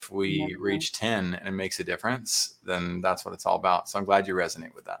if we reach 10 and it makes a difference, then that's what it's all about. So I'm glad you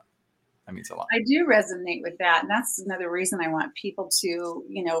resonate with that. That means a lot. I do resonate with that. And that's another reason I want people to,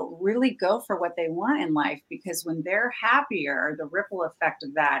 really go for what they want in life, because when they're happier, the ripple effect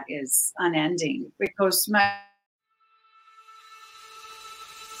of that is unending. It goes much.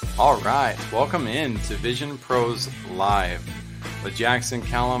 All right. Welcome in to Vision Pros Live with Jackson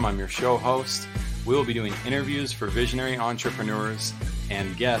Callum. I'm your show host. We will be doing interviews for visionary entrepreneurs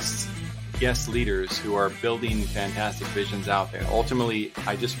and guest leaders who are building fantastic visions out there. Ultimately,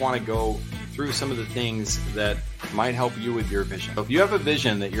 I just want to go through some of the things that might help you with your vision. So if you have a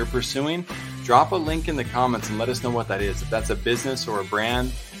vision that you're pursuing, drop a link in the comments and let us know what that is. If that's a business or a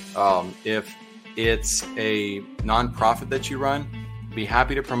brand, if it's a nonprofit that you run, be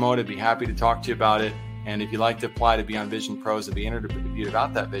happy to promote it, be happy to talk to you about it. And if you'd like to apply to be on Vision Pros and be interviewed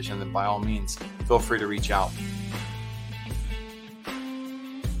about that vision, then by all means, feel free to reach out.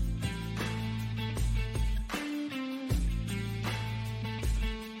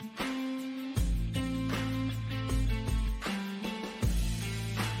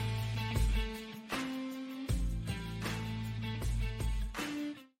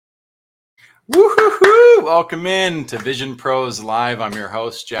 Woo-hoo-hoo! Welcome in to Vision Pros Live. I'm your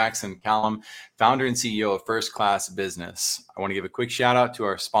host, Jackson Callum, founder and CEO of First Class Business. I want to give a quick shout out to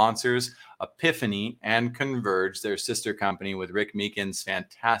our sponsors, Epiphany and Converge, their sister company with Rick Meekin's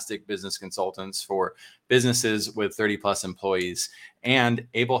fantastic business consultants for businesses with 30 plus employees, and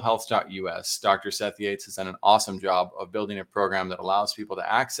ablehealth.us. Dr. Seth Yates has done an awesome job of building a program that allows people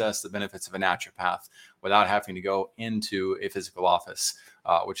to access the benefits of a naturopath without having to go into a physical office,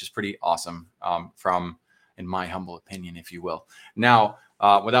 which is pretty awesome from, in my humble opinion, if you will. Now,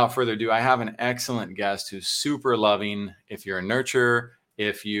 without further ado, I have an excellent guest who's super loving. If you're a nurturer,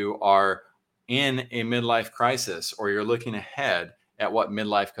 if you are in a midlife crisis, or you're looking ahead at what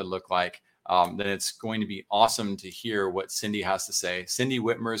midlife could look like, then it's going to be awesome to hear what Cindy has to say. Cindy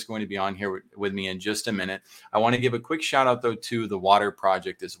Whitmer is going to be on here with me in just a minute. I want to give a quick shout out, though, to the Water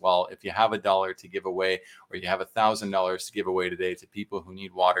Project as well. If you have $1 to give away, or you have $1,000 to give away today to people who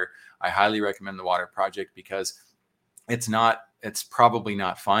need water, I highly recommend the Water Project, because it's probably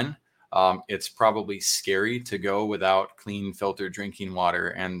not fun. It's probably scary to go without clean filtered drinking water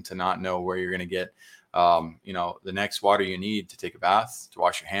and to not know where you're going to get, the next water you need to take a bath, to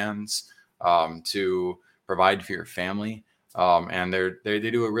wash your hands, to provide for your family. And they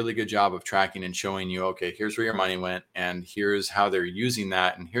do a really good job of tracking and showing you, okay, here's where your money went, and here's how they're using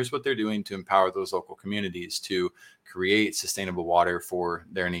that, and here's what they're doing to empower those local communities to create sustainable water for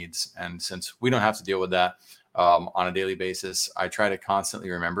their needs. And since we don't have to deal with that on a daily basis, I try to constantly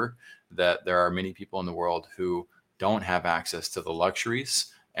remember that there are many people in the world who don't have access to the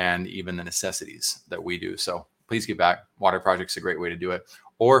luxuries and even the necessities that we do. So please give back. Water Project's a great way to do it,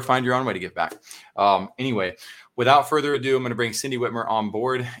 or find your own way to give back. Anyway, without further ado, I'm going to bring Cindy Whitmer on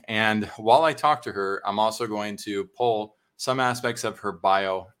board. And while I talk to her, I'm also going to pull some aspects of her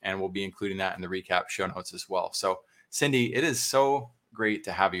bio, and we'll be including that in the recap show notes as well. So Cindy, it is so great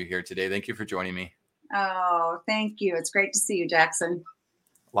to have you here today. Thank you for joining me. Oh, thank you. It's great to see you, Jackson.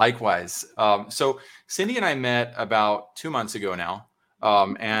 Likewise. So Cindy and I met about 2 months ago now.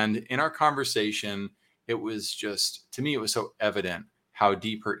 And in our conversation, it was just, to me, it was so evident how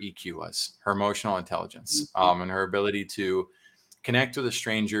deep her EQ was, her emotional intelligence, and her ability to connect with a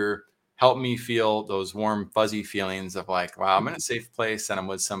stranger, help me feel those warm, fuzzy feelings of like, wow, I'm in a safe place and I'm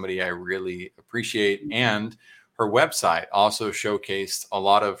with somebody I really appreciate. And her website also showcased a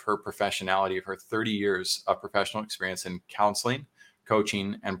lot of her professionality, of her 30 years of professional experience in counseling,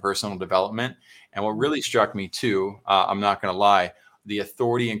 coaching, and personal development. And what really struck me too, I'm not going to lie, the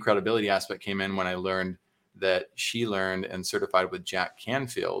authority and credibility aspect came in when I learned that she learned and certified with Jack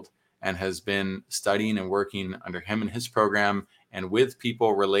Canfield and has been studying and working under him and his program and with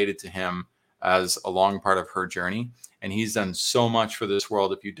people related to him as a long part of her journey. And he's done so much for this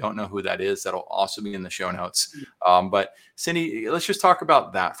world. If you don't know who that is, that'll also be in the show notes. But Cindy, let's just talk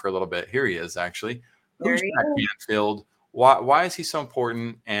about that for a little bit. Here he is, actually. Who's Jack Canfield? Why is he so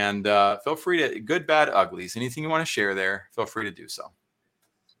important? And feel free to, good, bad, uglies, anything you want to share there, feel free to do so.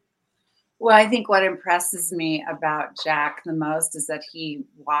 Well, I think what impresses me about Jack the most is that he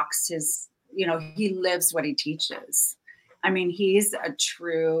walks his, he lives what he teaches. I mean, he's a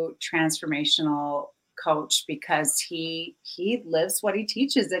true transformational coach because he lives what he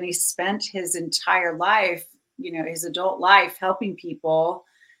teaches, and he spent his entire life, his adult life, helping people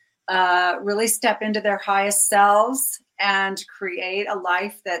really step into their highest selves and create a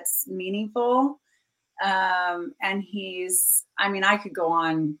life that's meaningful. And I could go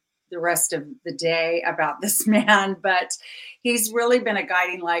on the rest of the day about this man, but he's really been a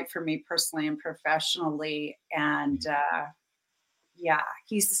guiding light for me personally and professionally. And yeah,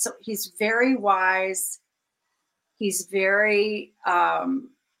 he's very wise. He's very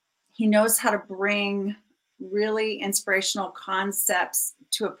he knows how to bring really inspirational concepts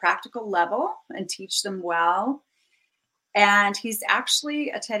to a practical level and teach them well. And he's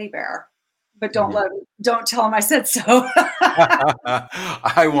actually a teddy bear, but don't tell him I said so.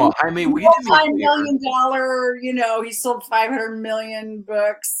 I won't. I mean, we did me a favor. $5 million, he sold 500 million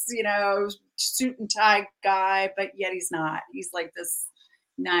books, suit and tie guy, but yet he's not. He's like this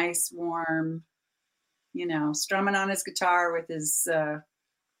nice, warm, strumming on his guitar with his,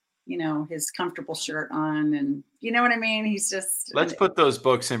 his comfortable shirt on, and you know what I mean? He's just. Let's put those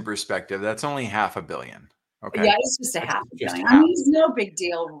books in perspective. That's only $500 million. Okay. Yeah, it's just a half a billion. I mean, he's no big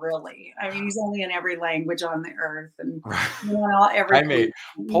deal, really. I mean, he's only in every language on the earth, and every.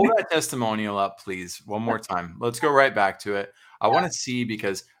 Pull that testimonial up, please, one more time. Let's go right back to it. I want to see,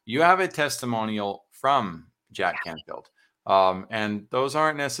 because you have a testimonial from Jack Canfield, and those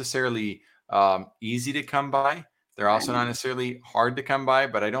aren't necessarily easy to come by. They're also not necessarily hard to come by,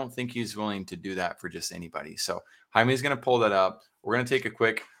 but I don't think he's willing to do that for just anybody. So Jaime's going to pull that up. We're going to take a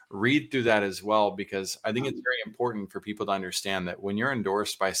quick read through that as well, because I think it's very important for people to understand that when you're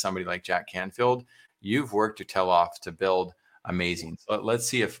endorsed by somebody like Jack Canfield, you've worked your tail off to build amazing. So let's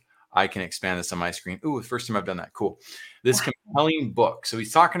see if I can expand this on my screen. Ooh, the first time I've done that. Cool. This compelling book. So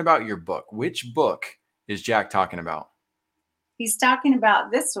he's talking about your book. Which book is Jack talking about? He's talking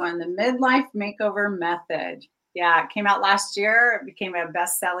about this one, The Midlife Makeover Method. Yeah, it came out last year. It became a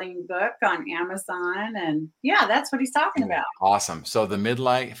best-selling book on Amazon. And yeah, that's what he's talking about. Awesome. So the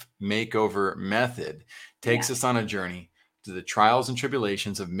Midlife Makeover Method takes us on a journey to the trials and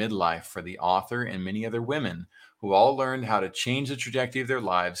tribulations of midlife for the author and many other women who all learned how to change the trajectory of their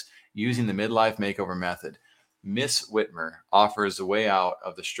lives using the Midlife Makeover Method. Miss Whitmer offers a way out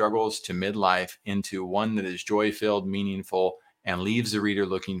of the struggles to midlife into one that is joy-filled, meaningful, and leaves the reader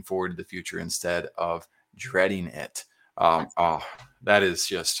looking forward to the future instead of dreading it. That is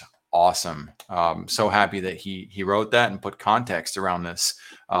just awesome. So happy that he wrote that and put context around this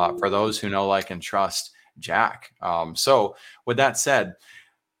for those who know, like, and trust Jack. So with that said,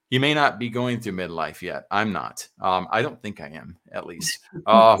 you may not be going through midlife yet. I'm not. I don't think I am, at least.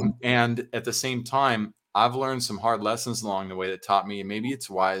 And at the same time, I've learned some hard lessons along the way that taught me maybe it's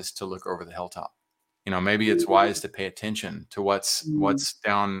wise to look over the hilltop. Maybe it's wise to pay attention to what's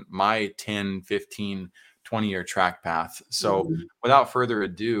down my 10, 15, 20-year track path. So without further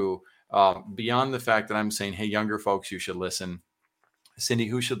ado, beyond the fact that I'm saying, hey, younger folks, you should listen. Cindy,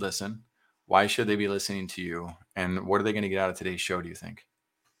 who should listen? Why should they be listening to you? And what are they going to get out of today's show, do you think?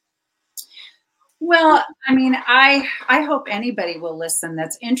 Well, I mean, I hope anybody will listen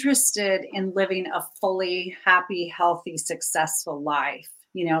that's interested in living a fully happy, healthy, successful life.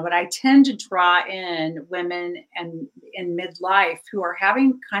 But I tend to draw in women and in midlife who are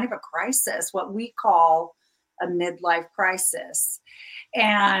having kind of a crisis, what we call a midlife crisis,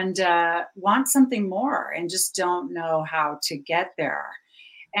 and want something more and just don't know how to get there.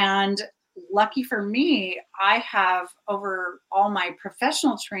 And lucky for me, I have, over all my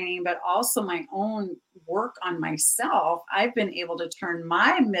professional training, but also my own work on myself, I've been able to turn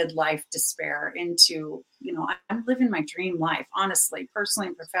my midlife despair into, I'm living my dream life, honestly, personally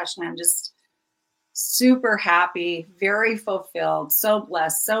and professionally. I'm just super happy, very fulfilled, so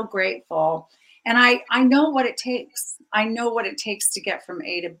blessed, so grateful. And I know what it takes. I know what it takes to get from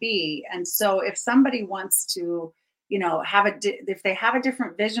A to B. And so if somebody wants to, if they have a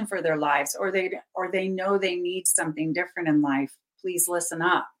different vision for their lives, or they know they need something different in life, please listen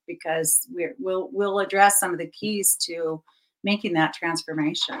up, because we'll address some of the keys to making that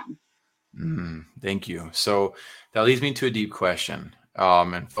transformation. Thank you. So that leads me to a deep question.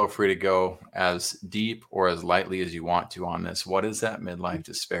 And feel free to go as deep or as lightly as you want to on this. What does that midlife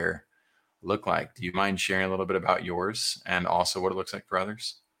despair look like? Do you mind sharing a little bit about yours and also what it looks like for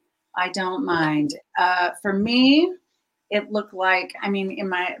others? I don't mind. For me, it looked like, in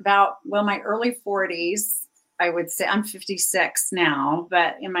my early 40s, I would say, I'm 56 now,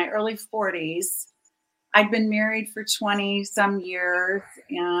 but in my early 40s, I'd been married for 20 some years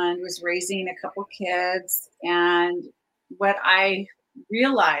and was raising a couple kids. And what I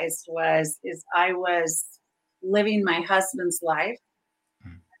realized is I was living my husband's life. I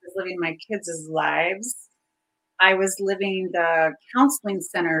was living my kids' lives. I was living the counseling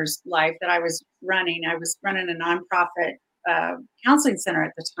center's life that I was running. I was running a nonprofit counseling center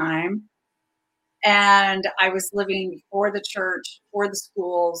at the time. And I was living for the church, for the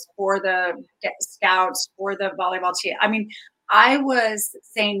schools, for the scouts, for the volleyball team. I was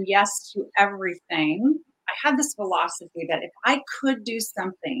saying yes to everything. I had this philosophy that if I could do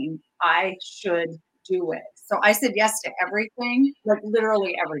something, I should do it. So I said yes to everything, like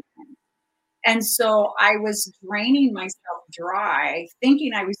literally everything. And so I was draining myself dry,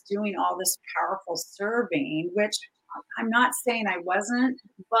 thinking I was doing all this powerful serving, which I'm not saying I wasn't,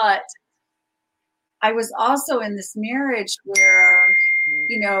 but I was also in this marriage where,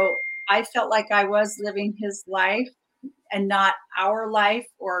 I felt like I was living his life and not our life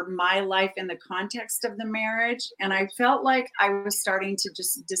or my life in the context of the marriage. And I felt like I was starting to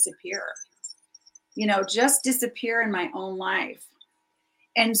just disappear, just disappear in my own life.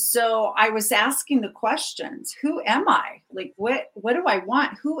 And so I was asking the questions, who am I? Like, what do I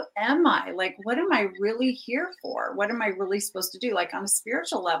want? Who am I? Like, what am I really here for? What am I really supposed to do? Like on a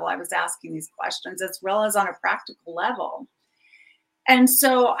spiritual level, I was asking these questions as well as on a practical level. And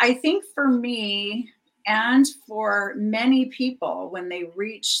so I think for me and for many people, when they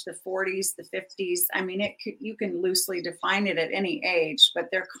reach the 40s, the 50s, I mean, you can loosely define it at any age, but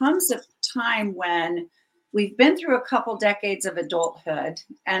there comes a time when we've been through a couple decades of adulthood,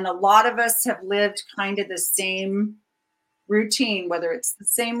 and a lot of us have lived kind of the same routine, whether it's the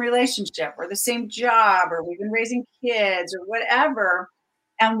same relationship or the same job, or we've been raising kids or whatever.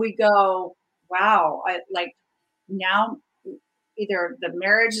 And we go, wow, like now either the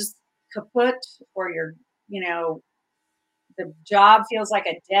marriage is kaput or the job feels like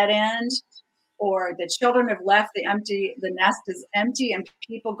a dead end, or the children have left the nest is empty, and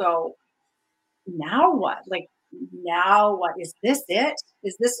people go, now what? Like, now what? Is this it?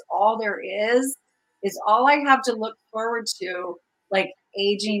 Is this all there is? Is all I have to look forward to, like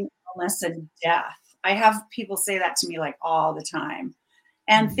aging, illness, and death? I have people say that to me like all the time,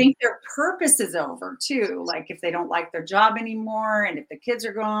 and think their purpose is over too, like if they don't like their job anymore and if the kids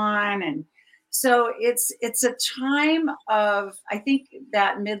are gone. And so it's a time of, I think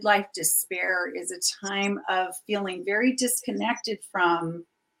that midlife despair is a time of feeling very disconnected from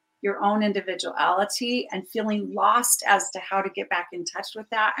your own individuality and feeling lost as to how to get back in touch with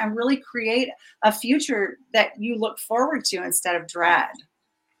that and really create a future that you look forward to instead of dread.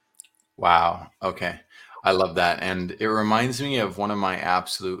 Wow. Okay. I love that. And it reminds me of one of my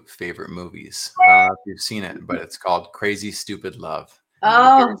absolute favorite movies. I don't know if you've seen it, but it's called Crazy Stupid Love. You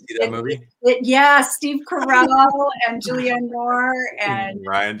ever Oh, see that movie? yeah, Steve Carell and Julianne Moore, and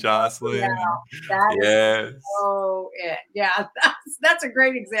Ryan yeah, Jocelyn. that is Yes. so it. Yeah, that's a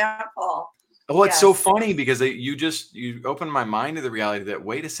great example. Well, it's so Yes, funny because you opened my mind to the reality that,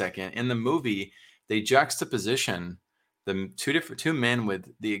 wait a second, in the movie they juxtaposition the two men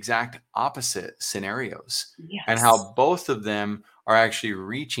with the exact opposite scenarios, and yes, how both of them are actually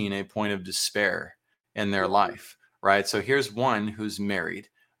reaching a point of despair in their yeah, life, right? So here's one who's married,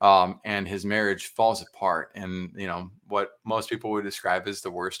 and his marriage falls apart, and what most people would describe as the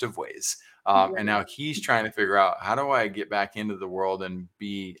worst of ways. And right, now he's trying to figure out, how do I get back into the world and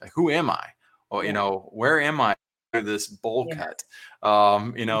be, who am I? Well, yeah, where am I under this bowl yeah, cut?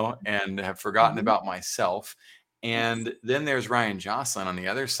 And have forgotten mhm, about myself. yes, And then there's Ryan Jocelyn on the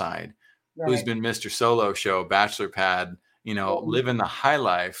other side, who's right, been Mr. Solo Show, Bachelor Pad, yeah, living the high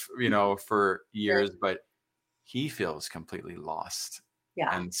life, for right, years, but he feels completely lost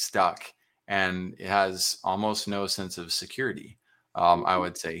yeah, and stuck, and has almost no sense of security. I mhm,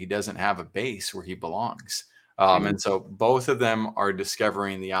 would say he doesn't have a base where he belongs. mhm, And so both of them are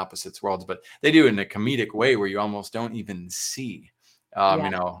discovering the opposites worlds, but they do it in a comedic way where you almost don't even see,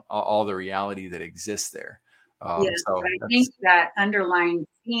 yeah. all the reality that exists there. Yes, but So I that's, think that underlying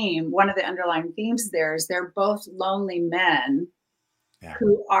theme, one of the underlying themes there is they're both lonely men yeah.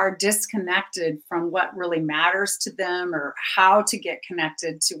 who are disconnected from what really matters to them or how to get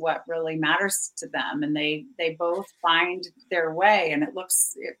connected to what really matters to them, and they both find their way, and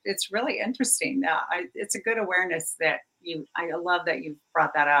it's really interesting. It's a good awareness that I love that you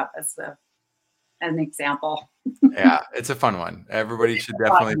brought that up as an example. Yeah, it's a fun one. Everybody should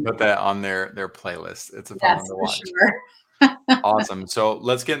definitely Fun. put that on their playlist. It's a fun Yes, one to for watch. sure. Awesome. So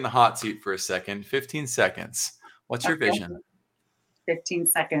let's get in the hot seat for a second. 15 seconds. What's your Okay, vision? 15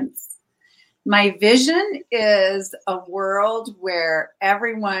 seconds. My vision is a world where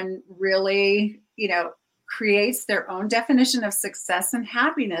everyone really, creates their own definition of success and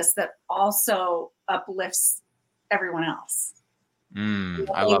happiness that also uplifts everyone else. I They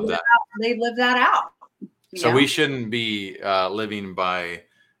love live that. they live that out, you So know? we shouldn't be living by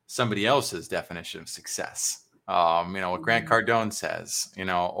somebody else's definition of success. What Grant Mhm. Cardone says,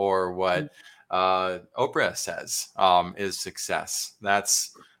 or what Oprah says is success.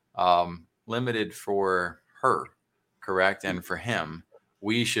 That's limited for her, correct? And for him,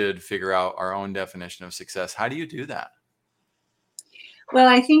 we should figure out our own definition of success. How do you do that? Well,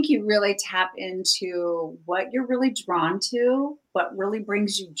 I think you really tap into what you're really drawn to, what really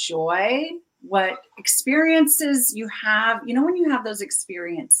brings you joy, what experiences you have. You know, when you have those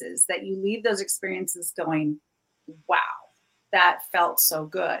experiences that you leave those experiences going, wow, that felt so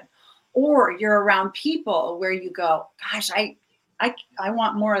good. Or you're around people where you go, gosh, I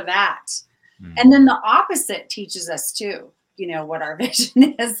want more of that. And then the opposite teaches us too, you know, what our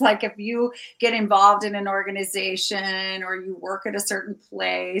vision is. Like if you get involved in an organization or you work at a certain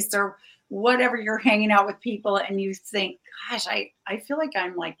place or whatever, you're hanging out with people and you think, gosh, I feel like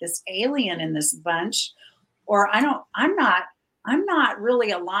I'm like this alien in this bunch, or I'm not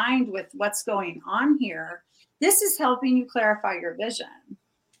really aligned with what's going on here. This is helping you clarify your vision,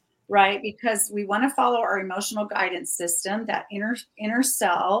 right? Because we want to follow our emotional guidance system, that inner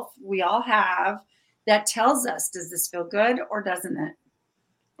self we all have, that tells us, does this feel good or doesn't it?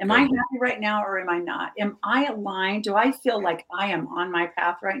 Am I Good. happy right now or am I not? Am I aligned? Do I feel like I am on my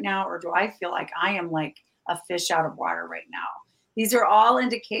path right now, or do I feel like I am like a fish out of water right now? These are all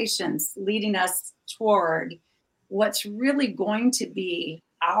indications leading us toward what's really going to be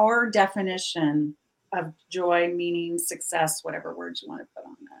our definition of joy, meaning, success, whatever words you want to put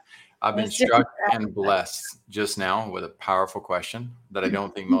on that. I've And been it's different struck for and everybody. blessed just now with a powerful question that I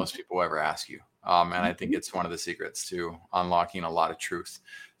don't think most people will ever ask you. And I think it's one of the secrets to unlocking a lot of truth.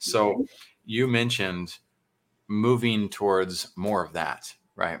 So Okay. you mentioned moving towards more of that,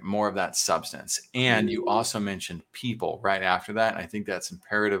 right? More of that substance. And you Mhm. also mentioned people right after that. And I think that's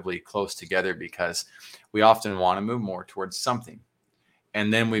imperatively close together because we often want to move more towards something.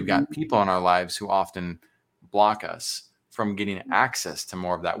 And then we've got people in our lives who often block us from getting access to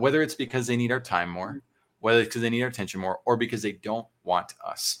more of that, whether it's because they need our time more, whether it's because they need our attention more, or because they don't want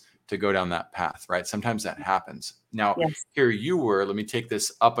us to go down that path, right? Sometimes that happens. Now, Yes. here you were, let me take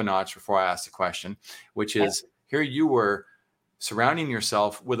this up a notch before I ask the question, which Okay. is here you were surrounding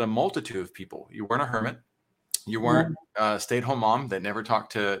yourself with a multitude of people. You weren't a hermit. You Yeah. weren't a stay-at-home mom that never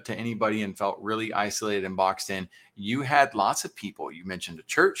talked to anybody and felt really isolated and boxed in. You had lots of people. You mentioned a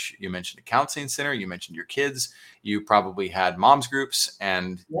church, you mentioned a counseling center, you mentioned your kids, you probably had moms groups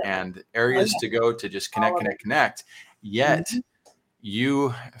and Yep. Oh areas yeah. to go to just All connect, of it. connect, connect. Yet Mhm.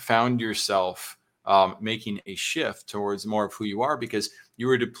 you found yourself making a shift towards more of who you are because you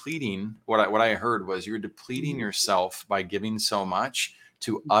were depleting. What I heard was you were depleting Mhm. yourself by giving so much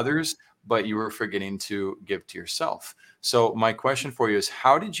to Mhm. others, but you were forgetting to give to yourself. So my question for you is,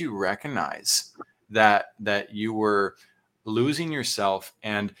 how did you recognize that you were losing yourself,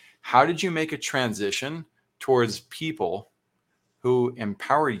 and how did you make a transition towards people who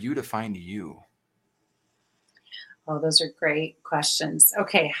empower you to find you? Oh, those are great questions.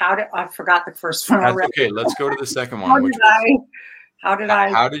 Okay, how did I forgot the first one That's already. okay. Let's go to the second How one, did which was how did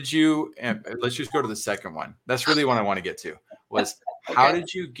I how did you, and let's just go to the second one. That's really what I want to get to was how okay.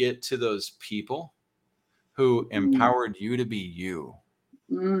 did you get to those people who Mm, empowered you to be you?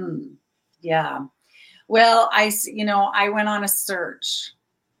 mm, yeah. Well, you know, I went on a search.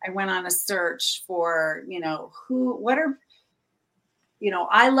 I went on a search for, you know, what are, you know,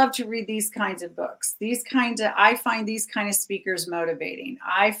 I love to read these kinds of books. I find these kind of speakers motivating.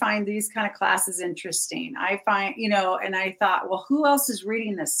 I find these kind of classes interesting. I find, you know, and I thought, well, who else is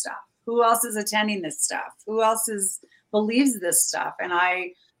reading this stuff? Who else is attending this stuff? Who else believes this stuff?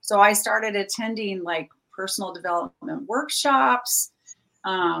 So I started attending like personal development workshops,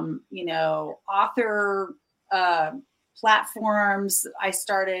 you know, author uh, platforms. I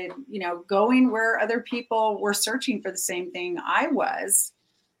started, you know, going where other people were searching for the same thing I was,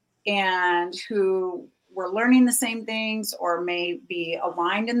 and who were learning the same things or may be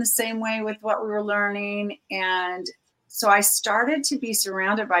aligned in the same way with what we were learning. And so I started to be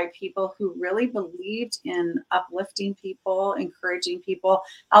surrounded by people who really believed in uplifting people, encouraging people,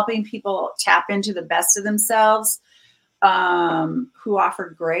 helping people tap into the best of themselves, who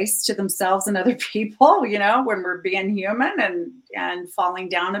offered grace to themselves and other people, you know, when we're being human and falling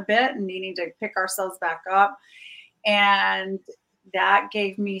down a bit and needing to pick ourselves back up. And that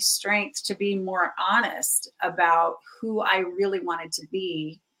gave me strength to be more honest about who I really wanted to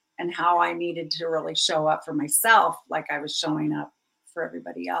be and how I needed to really show up for myself like I was showing up for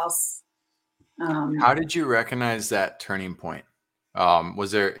everybody else. How did you recognize that turning point?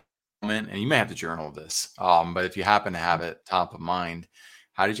 Was there a moment, and you may have to journal this, but if you happen to have it top of mind,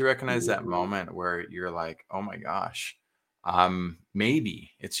 how did you recognize that moment where you're like, oh my gosh,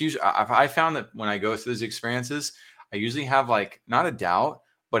 maybe it's usually, I found that when I go through those experiences, I usually have like not a doubt,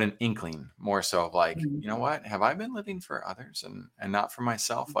 but an inkling more so of like, Mhm. you know what, have I been living for others and not for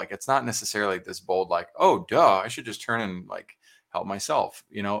myself? Like, it's not necessarily this bold, like, oh, duh, I should just turn and like help myself,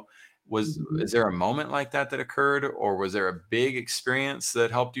 you know? Is there a moment like that occurred, or was there a big experience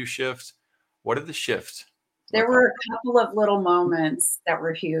that helped you shift? What did the shift There look like? were a couple of little moments that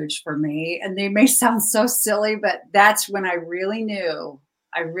were huge for me, and they may sound so silly, but that's when I really knew,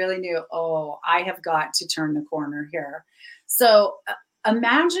 oh, I have got to turn the corner here. So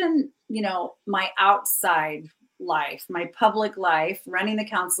imagine, my outside life, my public life, running the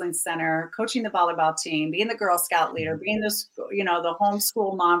counseling center, coaching the volleyball team, being the Girl Scout leader, being the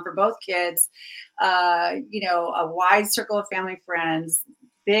homeschool mom for both kids, a wide circle of family friends,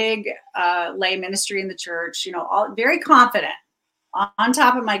 big lay ministry in the church, all very confident, on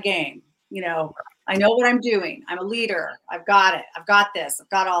top of my game. I know what I'm doing. I'm a leader. I've got it. I've got this. I've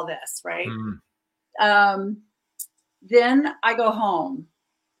got all this, right? Um, then I go home,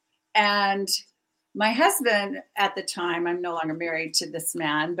 and my husband at the time, I'm no longer married to this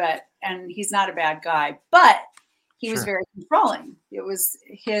man, and he's not a bad guy, but he was very controlling.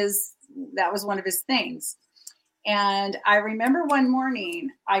 That was one of his things. And I remember one morning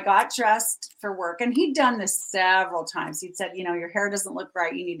I got dressed for work, and he'd done this several times. He'd said, your hair doesn't look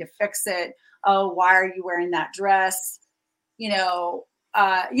right. You need to fix it. Oh, why are you wearing that dress?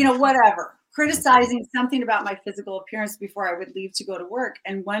 Whatever, criticizing something about my physical appearance before I would leave to go to work.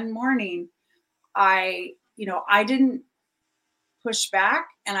 And one morning I didn't push back,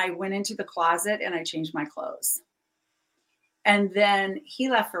 and I went into the closet and I changed my clothes. And then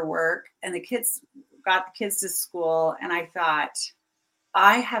he left for work, and got the kids to school, and I thought,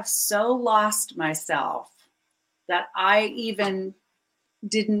 I have so lost myself that I even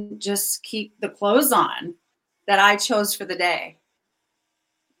didn't just keep the clothes on that I chose for the day.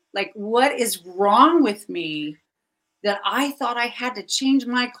 Like, what is wrong with me that I thought I had to change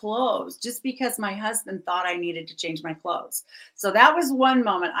my clothes just because my husband thought I needed to change my clothes? So that was one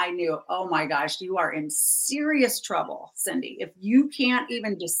moment I knew, oh my gosh, you are in serious trouble, Cindy. If you can't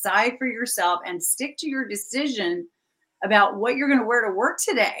even decide for yourself and stick to your decision about what you're going to wear to work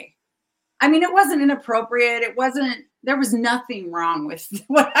today. I mean, it wasn't inappropriate. There was nothing wrong with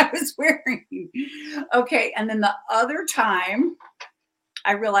what I was wearing. Okay. And then the other time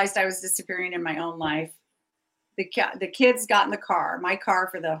I realized I was disappearing in my own life, the kids got in the car, my car,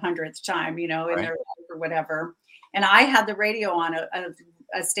 for the 100th time, in their life or whatever. And I had the radio on,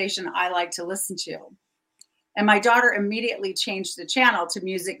 a station I like to listen to. And my daughter immediately changed the channel to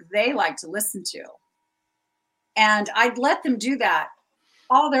music they like to listen to. And I'd let them do that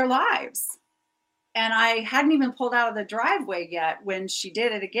all their lives. And I hadn't even pulled out of the driveway yet when she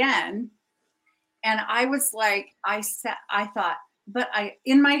did it again. And I was like,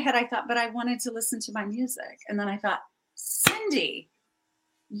 in my head, I thought, but I wanted to listen to my music. And then I thought, Cindy,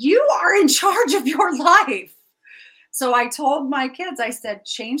 you are in charge of your life. So I told my kids, I said,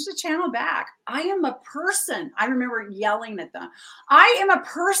 change the channel back. I am a person. I remember yelling at them. I am a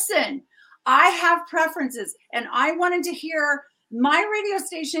person. I have preferences, and I wanted to hear my radio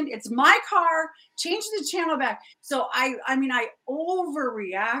station. It's my car. Change the channel back. So I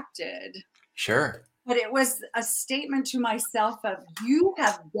overreacted. Sure. But it was a statement to myself of, you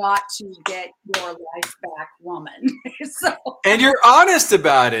have got to get your life back, woman. And you're honest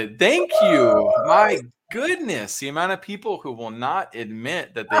about it. Thank you. My goodness, the amount of people who will not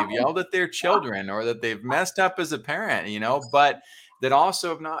admit that they've yelled at their children or that they've messed up as a parent, but that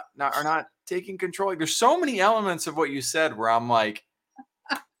also have are not taking control. There's so many elements of what you said where I'm like,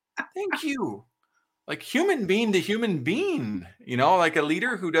 thank you. Like human being to human being, like a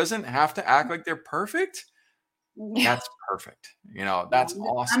leader who doesn't have to act like they're perfect. That's perfect. That's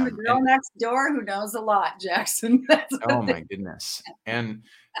awesome. I'm the girl next door who knows a lot, Jackson. Oh my goodness. And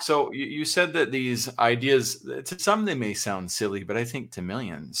so you said that these ideas, to some they may sound silly, but I think to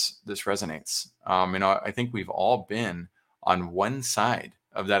millions this resonates. I think we've all been on one side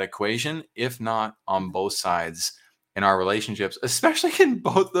of that equation, if not on both sides in our relationships, especially in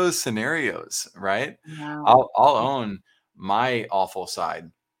both those scenarios, right? Wow. I'll own my awful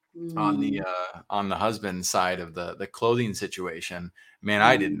side on the husband side of the clothing situation. Man,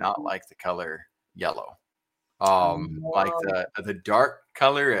 I did not like the color yellow. Like the dark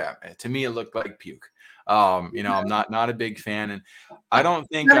color, to me it looked like puke. I'm not a big fan, and I don't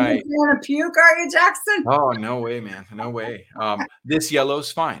think Not a big fan of puke, are you, Jackson? Oh, no way, man, no way. This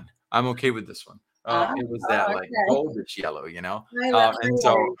yellow's fine. I'm okay with this one. It was that like goldish yellow, and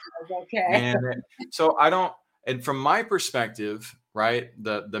so man, so I don't. And from my perspective, right,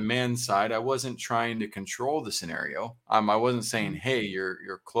 the men's side, I wasn't trying to control the scenario. I wasn't saying, hey,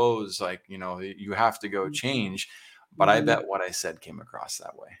 your clothes, like, you have to go change. But I bet what I said came across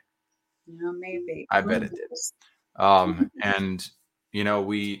that way. Yeah, maybe. I bet it did. And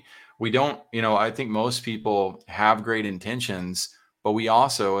we don't, I think most people have great intentions, But we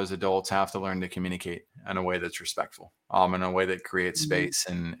also, as adults, have to learn to communicate in a way that's respectful, in a way that creates space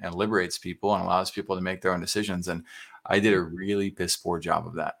and liberates people and allows people to make their own decisions. And I did a really piss poor job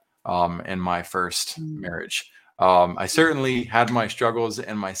of that in my first marriage. I certainly had my struggles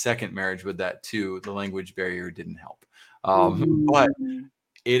in my second marriage with that too. The language barrier didn't help. But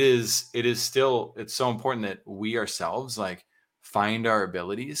it's so important that we ourselves like find our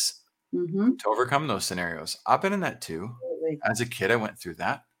abilities to overcome those scenarios. I've been in that too. As a kid, I went through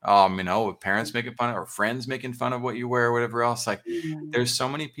that. With parents making fun of, or friends making fun of what you wear or whatever else. Like there's so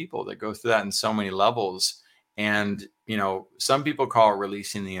many people that go through that in so many levels. And, some people call it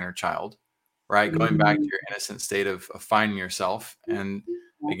releasing the inner child, right? Going back to your innocent state of finding yourself. And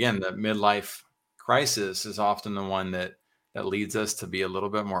again, the midlife crisis is often the one that leads us to be a little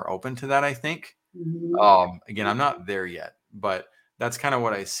bit more open to that, I think. Again, I'm not there yet, but that's kind of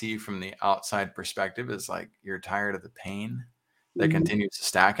what I see from the outside perspective is like you're tired of the pain that continues to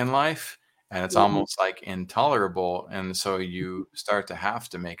stack in life, and it's almost like intolerable, and so you start to have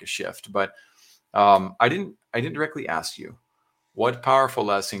to make a shift. But I didn't directly ask you what powerful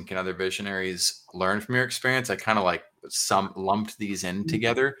lesson can other visionaries learn from your experience. I kind of like lumped these in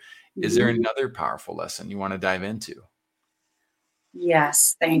together. Is there another powerful lesson you want to dive into?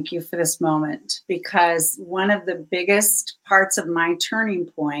 Yes, thank you for this moment, because one of the biggest parts of my turning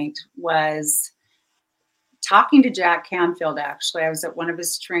point was talking to Jack Canfield. Actually, I was at one of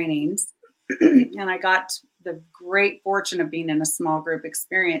his trainings and I got the great fortune of being in a small group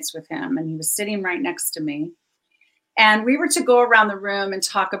experience with him, and he was sitting right next to me. And we were to go around the room and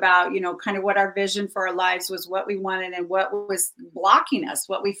talk about, kind of what our vision for our lives was, what we wanted and what was blocking us,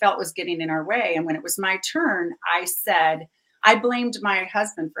 what we felt was getting in our way. And when it was my turn, I blamed my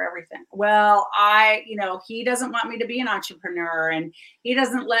husband for everything. Well, he doesn't want me to be an entrepreneur, and he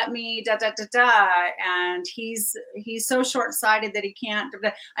doesn't let me and he's so short-sighted that he can't.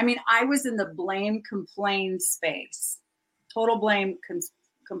 I mean, I was in the blame complain space, total blame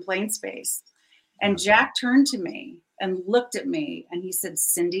complain space. And Jack turned to me and looked at me and he said,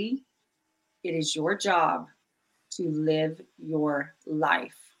 "Cindy, it is your job to live your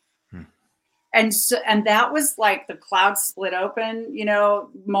life." And that was like the clouds split open,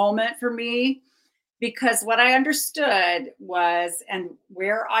 moment for me, because what I understood was, and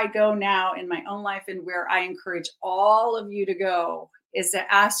where I go now in my own life and where I encourage all of you to go, is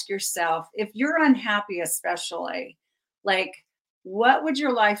to ask yourself, if you're unhappy, especially, like, what would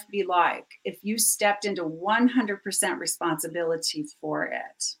your life be like if you stepped into 100% responsibility for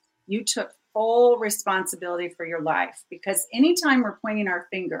it? You took full responsibility for your life, because anytime we're pointing our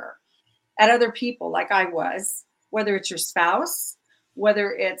finger at other people, like I was, whether it's your spouse,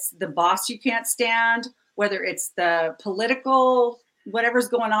 whether it's the boss you can't stand, whether it's the political, whatever's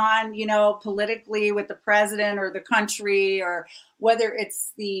going on, politically with the president or the country, or whether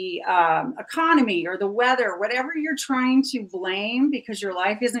it's the economy or the weather, whatever you're trying to blame because your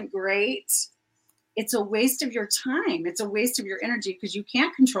life isn't great, it's a waste of your time. It's a waste of your energy, because you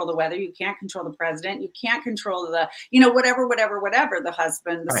can't control the weather. You can't control the president. You can't control the, whatever, the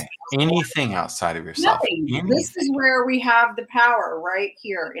husband, the right. Anything outside of yourself. nothing. This is where we have the power, right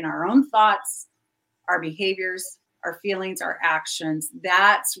here in our own thoughts, our behaviors, our feelings, our actions.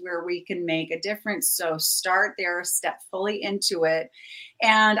 That's where we can make a difference. So start there, step fully into it.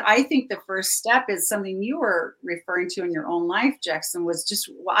 And I think the first step is something you were referring to in your own life, Jackson, was just,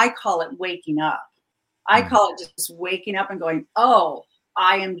 I call it waking up. I call it just waking up and going, oh,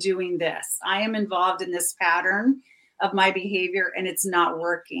 I am doing this. I am involved in this pattern of my behavior and it's not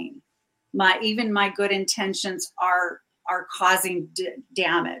working. Even my good intentions are causing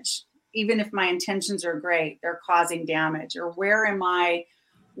damage. Even if my intentions are great, they're causing damage. Or where am I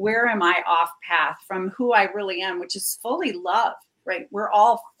off path from who I really am, which is fully love, right? We're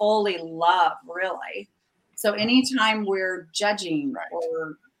all fully love, really. So anytime we're judging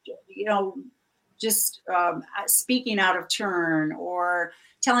or, just speaking out of turn or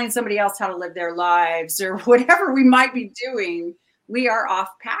telling somebody else how to live their lives or whatever we might be doing, we are off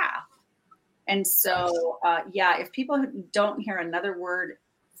path. And so, if people don't hear another word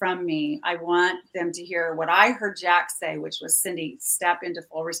from me, I want them to hear what I heard Jack say, which was, Cindy, step into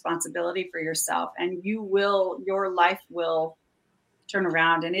full responsibility for yourself and your life will turn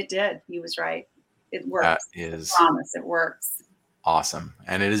around. And it did. He was right. It works. That is, I promise, it works. Awesome.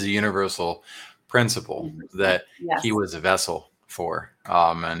 And it is a universal principle that he was a vessel for,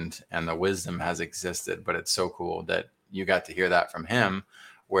 and the wisdom has existed. But it's so cool that you got to hear that from him,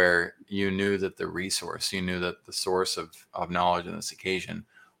 where you knew that you knew that the source of knowledge on this occasion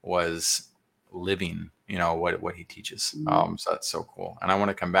was living, what he teaches. So that's so cool. And I want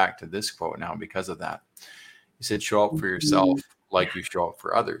to come back to this quote now because of that. You said, show up for yourself like you show up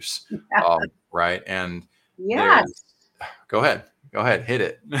for others. Right. And Yes. go ahead, hit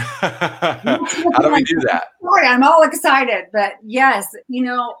it. How do we do that? Sorry, I'm all excited, but yes,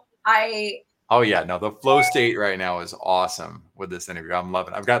 Oh yeah, no, the flow state right now is awesome with this interview. I'm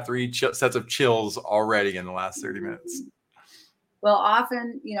loving it. I've got 3 sets of chills already in the last 30 minutes. Well,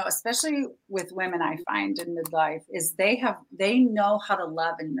 often, especially with women, I find in midlife is they know how to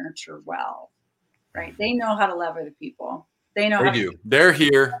love and nurture well, right? They know how to love other people. They know how do. They're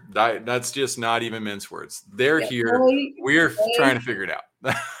here. That's just not even mince words. They're here. We're trying to figure it out.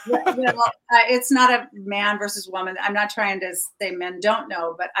 It's not a man versus woman. I'm not trying to say men don't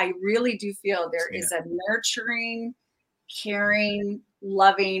know, but I really do feel there is a nurturing, caring,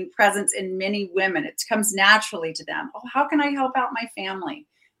 loving presence in many women. It comes naturally to them. Oh, how can I help out my family?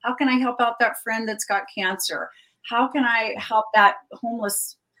 How can I help out that friend that's got cancer? How can I help that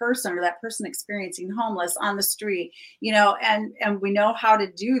homeless person or that person experiencing homeless on the street? And we know how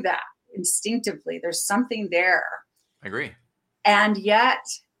to do that instinctively. There's something there. I agree. And yet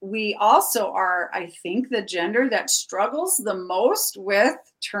we also are, I think, the gender that struggles the most with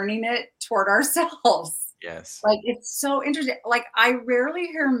turning it toward ourselves. Yes. Like, it's so interesting. Like, I rarely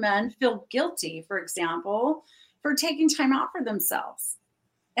hear men feel guilty, for example, for taking time out for themselves.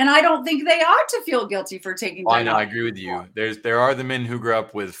 And I don't think they ought to feel guilty for taking time out. I agree with you. There are the men who grew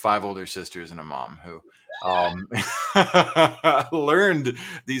up with 5 older sisters and a mom who learned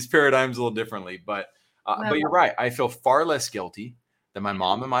these paradigms a little differently. But you're right. I feel far less guilty than my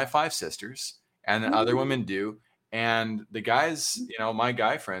mom and my 5 sisters and other women do. And the guys, my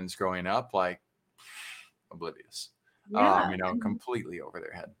guy friends growing up, like, oblivious, completely over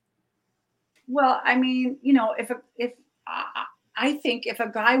their head. Well, I mean, if I think if a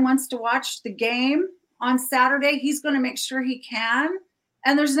guy wants to watch the game on Saturday, he's going to make sure he can.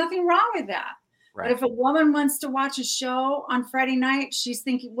 And there's nothing wrong with that. Right. But if a woman wants to watch a show on Friday night, she's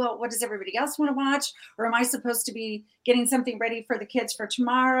thinking, well, what does everybody else want to watch? Or am I supposed to be getting something ready for the kids for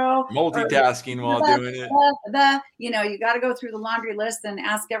tomorrow? Multitasking while doing it. You got to go through the laundry list and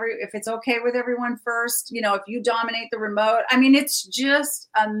ask if it's okay with everyone first. If you dominate the remote. I mean, it's just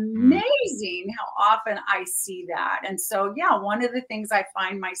amazing how often I see that. And so, one of the things I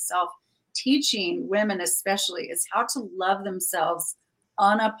find myself teaching women especially is how to love themselves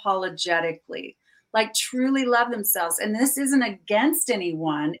unapologetically. Like, truly love themselves. And this isn't against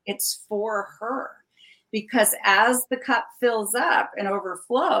anyone. It's for her. Because as the cup fills up and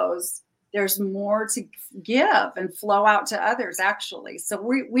overflows, there's more to give and flow out to others, actually. So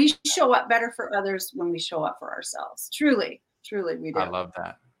we show up better for others when we show up for ourselves. Truly, truly we do. I love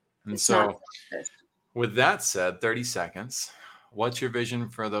that. And so with that said, 30 seconds, what's your vision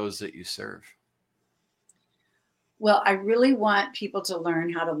for those that you serve? Well, I really want people to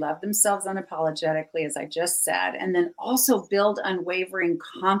learn how to love themselves unapologetically, as I just said, and then also build unwavering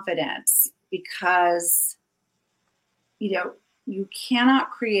confidence, because, you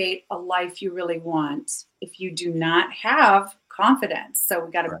cannot create a life you really want if you do not have confidence. So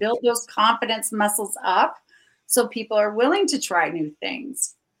we got to build those confidence muscles up so people are willing to try new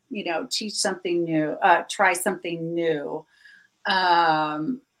things, teach something new, try something new.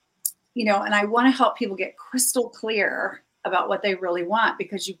 And I want to help people get crystal clear about what they really want,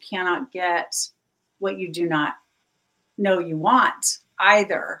 because you cannot get what you do not know you want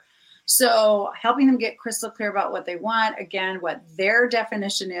either. So helping them get crystal clear about what they want, again, what their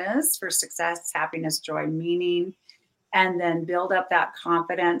definition is for success, happiness, joy, meaning, and then build up that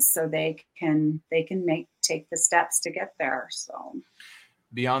confidence so they can take the steps to get there. So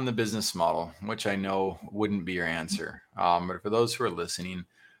beyond the business model, which I know wouldn't be your answer, but for those who are listening,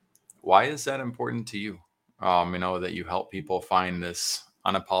 why is that important to you? That you help people find this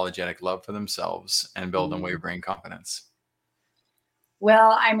unapologetic love for themselves and build unwavering confidence.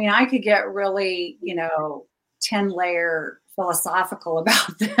 Well, I mean, I could get really, 10-layer philosophical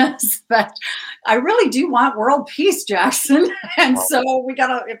about this, but I really do want world peace, Jackson. And so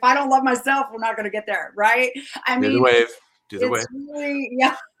if I don't love myself, we're not going to get there. Right. Do the wave. Really,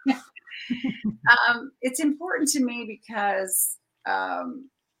 it's important to me because, I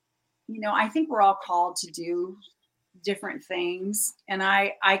think we're all called to do different things. And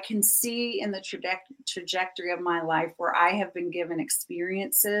I can see in the trajectory of my life where I have been given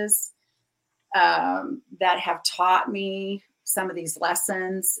experiences that have taught me some of these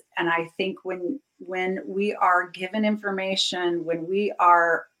lessons. And I think when we are given information, when we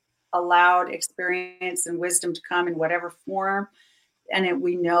are allowed experience and wisdom to come in whatever form, and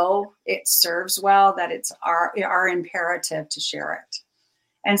we know it serves well, that it's our imperative to share it.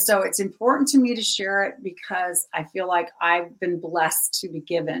 And so it's important to me to share it because I feel like I've been blessed to be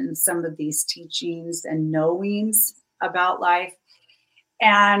given some of these teachings and knowings about life.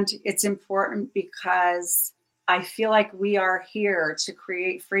 And it's important because I feel like we are here to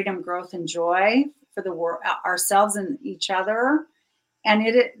create freedom, growth, and joy for the world, ourselves and each other. And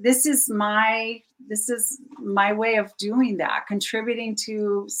this is my way of doing that, contributing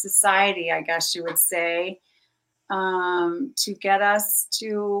to society, I guess you would say, to get us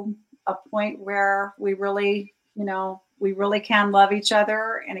to a point where we really, we really can love each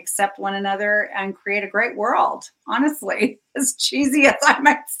other and accept one another and create a great world. Honestly, as cheesy as I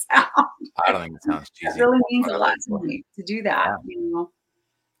might sound, I don't think it sounds it cheesy. really means a lot to me to do that. Yeah,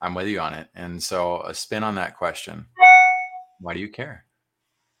 I'm with you on it. And so a spin on that question, why do you care?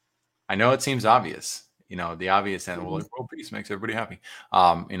 I know it seems obvious, the obvious end, well, like, world peace makes everybody happy.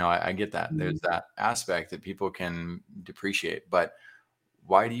 I get that. There's that aspect that people can depreciate, but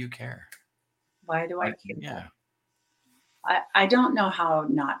why do you care? Why do I Why- care? Yeah. I don't know how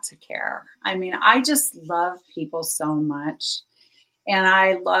not to care. I mean, I just love people so much, and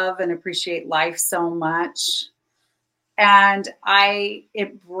I love and appreciate life so much. And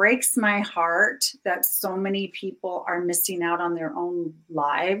it breaks my heart that so many people are missing out on their own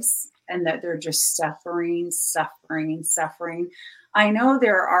lives and that they're just suffering, suffering, suffering. I know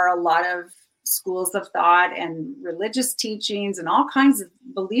there are a lot of schools of thought and religious teachings and all kinds of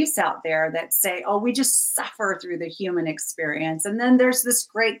beliefs out there that say, oh, we just suffer through the human experience. And then there's this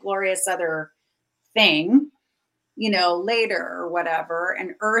great, glorious other thing, later or whatever. And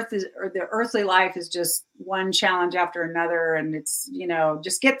the earthly life is just one challenge after another. And it's,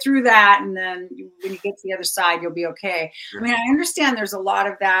 just get through that. And then when you get to the other side, you'll be okay. Sure. I mean, I understand there's a lot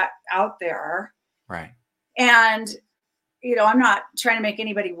of that out there. Right. And, I'm not trying to make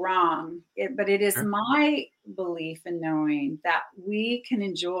anybody wrong, but it is Sure. my belief in knowing that we can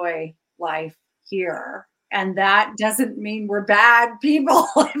enjoy life here. And that doesn't mean we're bad people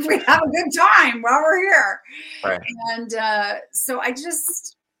if we have a good time while we're here. Right. And so I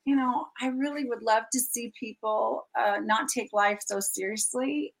just, I really would love to see people not take life so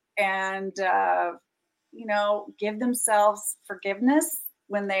seriously and, give themselves forgiveness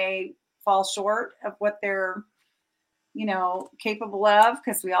when they fall short of what they're, capable of,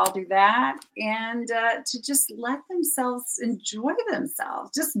 because we all do that. And to just let themselves enjoy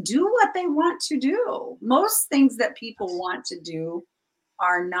themselves, just do what they want to do. Most things that people want to do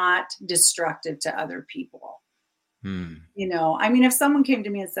are not destructive to other people. I mean, if someone came to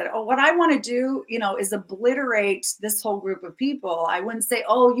me and said, oh, what I want to do, is obliterate this whole group of people, I wouldn't say,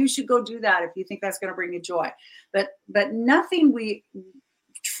 oh, you should go do that if you think that's going to bring you joy. But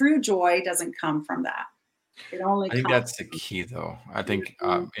true joy doesn't come from that. It only I think comes that's the key, though. I think,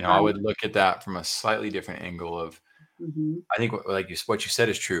 from I would look at that from a slightly different angle of, I think what you said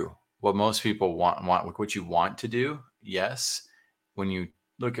is true. What most people want, what you want to do. Yes. When you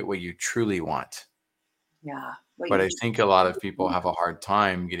look at what you truly want. yeah. But I think a lot of people have a hard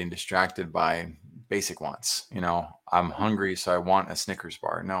time getting distracted by basic wants. I'm hungry, so I want a Snickers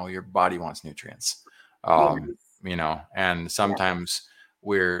bar. No, your body wants nutrients. And sometimes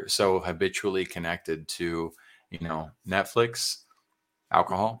we're so habitually connected to, Netflix,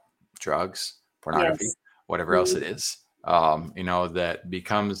 alcohol, drugs, pornography, Yes. whatever else it is, that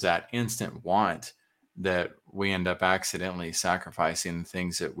becomes that instant want that we end up accidentally sacrificing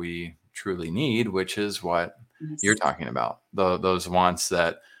things that we truly need, which is what you're talking about. Those wants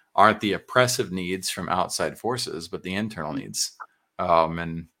that aren't the oppressive needs from outside forces, but the internal needs.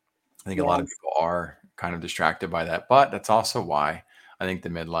 And I think a lot of people are kind of distracted by that, but that's also why I think the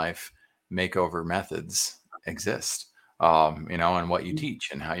midlife makeover methods exist. And what you teach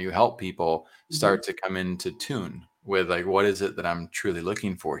and how you help people start to come into tune with, like, what is it that I'm truly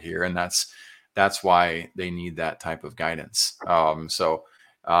looking for here? And that's why they need that type of guidance. So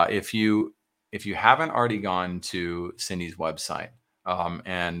if you haven't already gone to Cindy's website,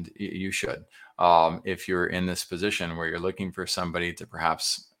 and you should, if you're in this position where you're looking for somebody to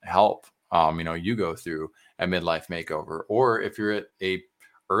perhaps help, you go through a midlife makeover, or if you're at a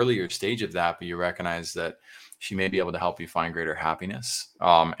earlier stage of that, but you recognize that she may be able to help you find greater happiness,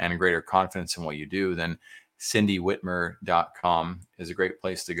 and greater confidence in what you do, then cindywhitmer.com is a great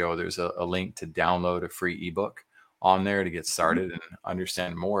place to go. There's a link to download a free ebook on there to get started and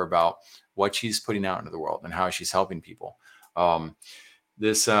understand more about what she's putting out into the world and how she's helping people.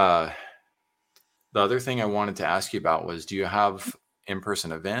 The other thing I wanted to ask you about was, do you have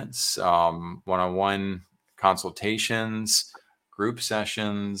in-person events, one-on-one consultations, group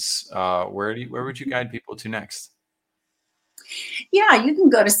sessions? Where would you guide people to next? Yeah, you can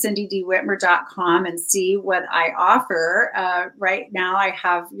go to cindydwhitmer.com and see what I offer. Right now, I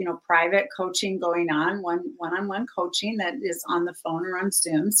have private coaching going on, one-on-one coaching that is on the phone or on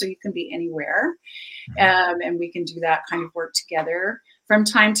Zoom, so you can be anywhere, and we can do that kind of work together. from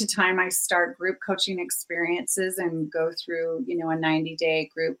time to time, I start group coaching experiences and go through, a 90-day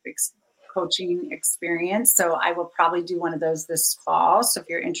group coaching experience. So I will probably do one of those this fall. So if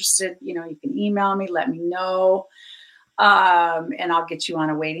you're interested, you can email me, let me know. And I'll get you on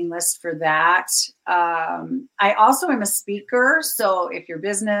a waiting list for that. I also am a speaker. So if your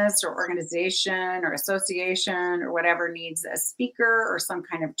business or organization or association or whatever needs a speaker or some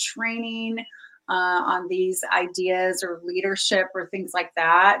kind of training on these ideas or leadership or things like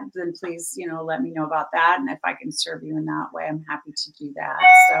that, then please, let me know about that. And if I can serve you in that way, I'm happy to do that.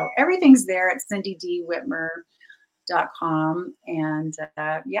 So everything's there at cindydwhitmer.com. And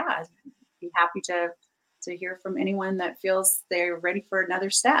yeah, be happy to hear from anyone that feels they're ready for another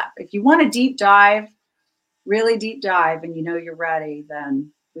step. If you want a deep dive, really deep dive, and you're ready, then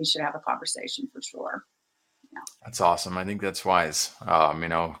we should have a conversation for sure. Yeah. That's awesome. I think that's wise.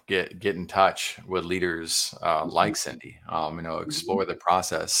 Get in touch with leaders like Cindy. Explore the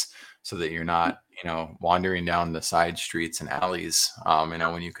process so that you're not, wandering down the side streets and alleys.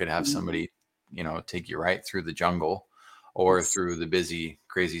 When you could have somebody, take you right through the jungle or through the busy,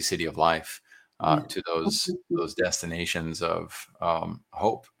 crazy city of life to those destinations of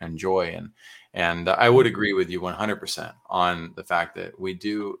hope and joy. And I would agree with you 100% on the fact that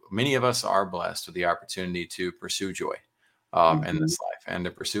many of us are blessed with the opportunity to pursue joy in this life and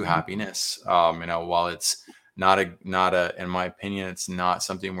to pursue happiness. While it's not in my opinion, it's not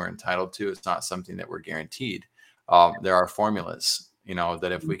something we're entitled to. It's not something that we're guaranteed. There are formulas,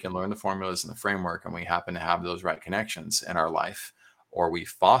 that if we can learn the formulas and the framework and we happen to have those right connections in our life, or we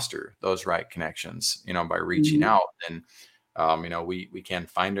foster those right connections, by reaching out, then we can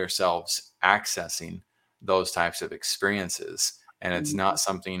find ourselves accessing those types of experiences, and it's not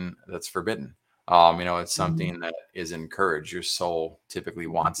something that's forbidden. It's something that is encouraged. Your soul typically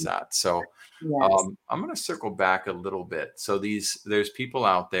wants that. So Yes. I'm going to circle back a little bit. So there's people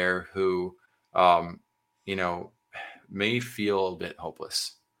out there who, may feel a bit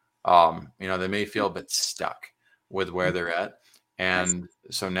hopeless. They may feel a bit stuck with where they're at. Yes. And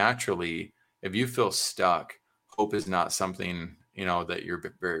so naturally, if you feel stuck, hope is not something, that you're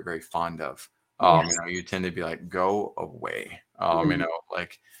very, very fond of. Yes. You tend to be like, go away. Mhm.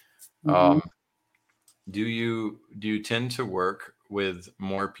 Um, do you tend to work with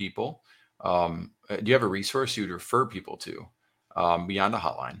more people? Do you have a resource you'd refer people to beyond a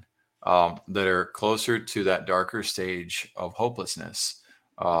hotline that are closer to that darker stage of hopelessness,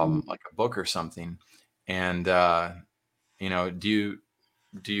 like a book or something? And do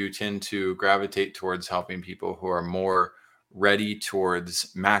you tend to gravitate towards helping people who are more ready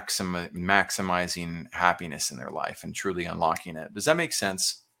towards maximizing happiness in their life and truly unlocking it? Does that make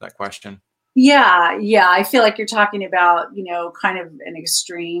sense, that question? Yeah, yeah. I feel like you're talking about, kind of an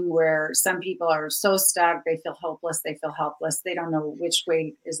extreme where some people are so stuck, they feel hopeless, they feel helpless, they don't know which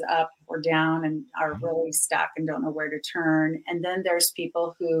way is up or down and are really stuck and don't know where to turn. And then there's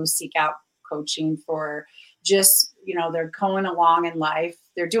people who seek out coaching for just, they're going along in life.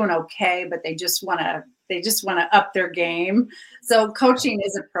 They're doing okay, but they just want to up their game. So coaching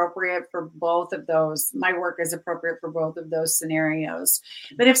is appropriate for both of those. My work is appropriate for both of those scenarios.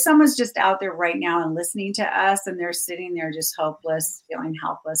 But if someone's just out there right now and listening to us and they're sitting there just hopeless, feeling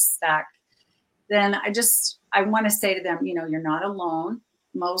helpless, stuck, then I want to say to them, you're not alone.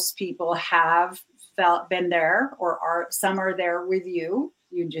 Most people have been there, or some are there with you.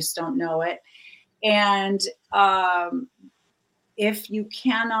 You just don't know it. And if you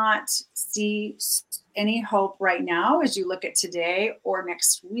cannot see any hope right now as you look at today or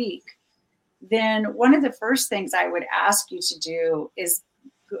next week, then one of the first things I would ask you to do is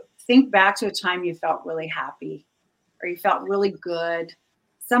think back to a time you felt really happy or you felt really good.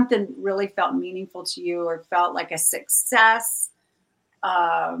 Something really felt meaningful to you or felt like a success.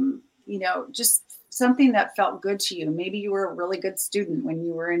 Just something that felt good to you. Maybe you were a really good student when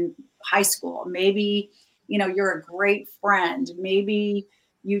you were in high school. Maybe, you're a great friend. Maybe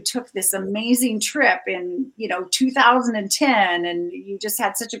you took this amazing trip in, 2010 and you just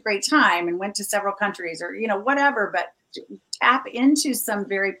had such a great time and went to several countries or, whatever, but tap into some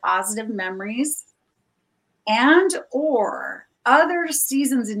very positive memories and or other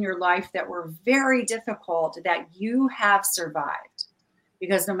seasons in your life that were very difficult that you have survived.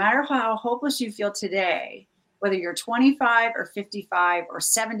 Because no matter how hopeless you feel today, whether you're 25 or 55 or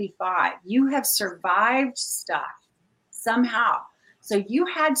 75, you have survived stuff somehow. So you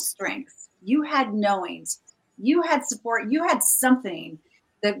had strength, you had knowings, you had support, you had something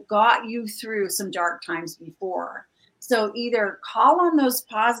that got you through some dark times before. So either call on those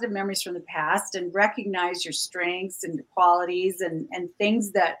positive memories from the past and recognize your strengths and your qualities and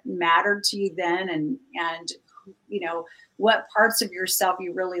things that mattered to you then and what parts of yourself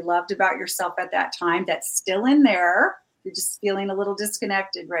you really loved about yourself at that time that's still in there. You're just feeling a little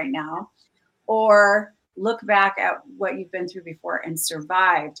disconnected right now. Or look back at what you've been through before and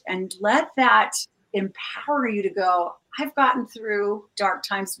survived, and let that empower you to go, I've gotten through dark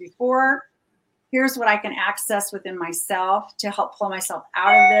times before. Here's what I can access within myself to help pull myself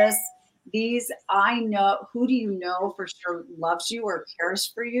out of this. I know, who do you know for sure loves you or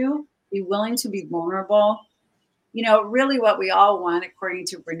cares for you? Be willing to be vulnerable. Really what we all want, according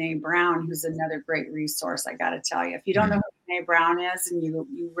to Brene Brown, who's another great resource, I got to tell you. If you don't know who Brene Brown is and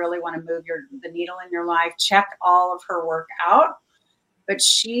you really want to move the needle in your life, check all of her work out. But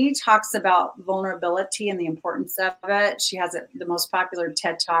she talks about vulnerability and the importance of it. She has the most popular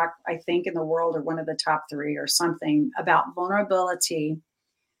TED Talk, I think, in the world, or one of the top 3 or something, about vulnerability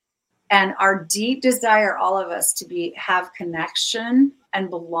and our deep desire, all of us, to have connection and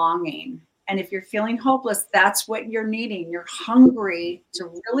belonging. And if you're feeling hopeless, that's what you're needing. You're hungry to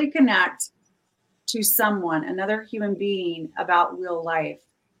really connect to someone, another human being, about real life,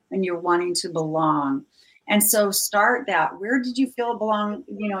 and you're wanting to belong. And so start that. Where did you feel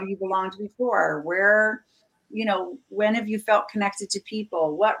you belonged before? Where, when have you felt connected to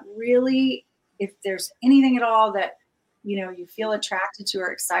people? What really, if there's anything at all that, you feel attracted to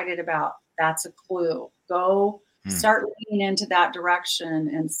or excited about, that's a clue. Go start leaning into that direction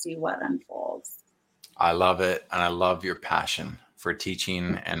and see what unfolds. I love it. And I love your passion for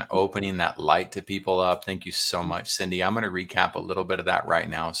teaching and opening that light to people up. Thank you so much, Cindy. I'm going to recap a little bit of that right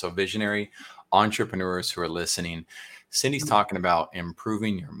now. So visionary entrepreneurs who are listening, Cindy's talking about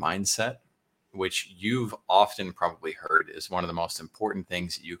improving your mindset, which you've often probably heard is one of the most important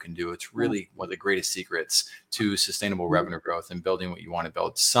things that you can do. It's really one of the greatest secrets to sustainable revenue growth and building what you want to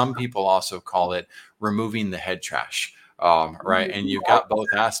build. Some people also call it removing the head trash, right? And you've got both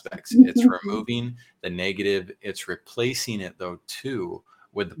aspects. It's removing the negative. It's replacing it, though, too,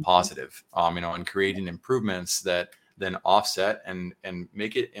 with the positive, and creating improvements that then offset and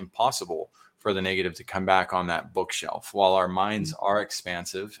make it impossible for the negative to come back on that bookshelf. While our minds are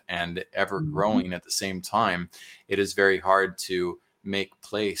expansive and ever growing at the same time, it is very hard to make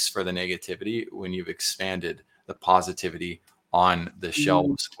place for the negativity when you've expanded the positivity on the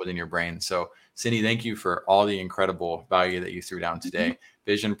shelves within your brain. So Cindy, thank you for all the incredible value that you threw down today.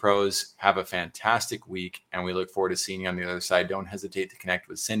 Vision Pros, have a fantastic week, and we look forward to seeing you on the other side. Don't hesitate to connect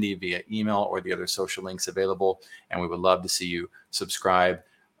with Cindy via email or the other social links available, and we would love to see you subscribe,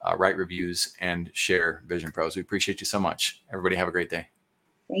 write reviews, and share Vision Pros. We appreciate you so much. Everybody have a great day.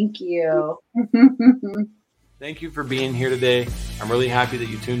 Thank you. Thank you for being here today. I'm really happy that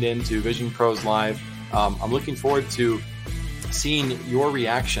you tuned in to Vision Pros Live. I'm looking forward to seeing your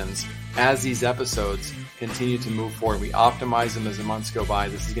reactions as these episodes continue to move forward. We optimize them as the months go by.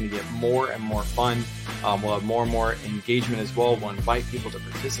 This is going to get more and more fun. We'll have more and more engagement as well. We'll invite people to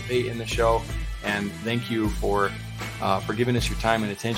participate in the show. And thank you for giving us your time and attention.